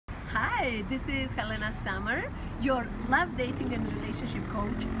Hi, this is Helena Summer, your love, dating and relationship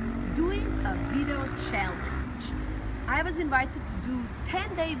coach, doing a video challenge. I was invited to do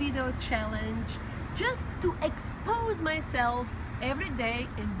 10-day video challenge just to expose myself every day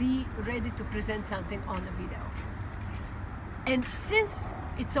and be ready to present something on the video. And since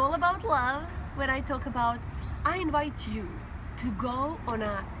it's all about love, when I talk about, I invite you to go on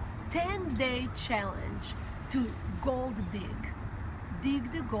a 10-day challenge to gold dig.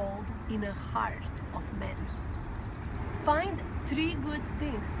 Dig the gold in the heart of men. Find 3 good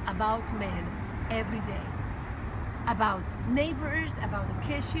things about men every day. About neighbors, about the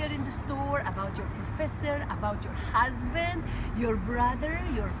cashier in the store, about your professor, about your husband, your brother,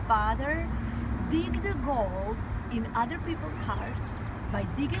 your father. Dig the gold in other people's hearts by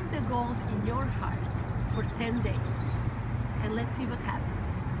digging the gold in your heart for 10 days. And let's see what happens.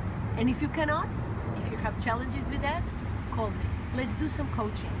 And if you cannot, if you have challenges with that, call me. Let's do some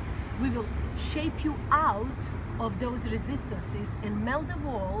coaching. We will shape you out of those resistances and melt the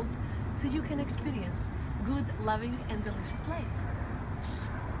walls so you can experience good, loving, and delicious life.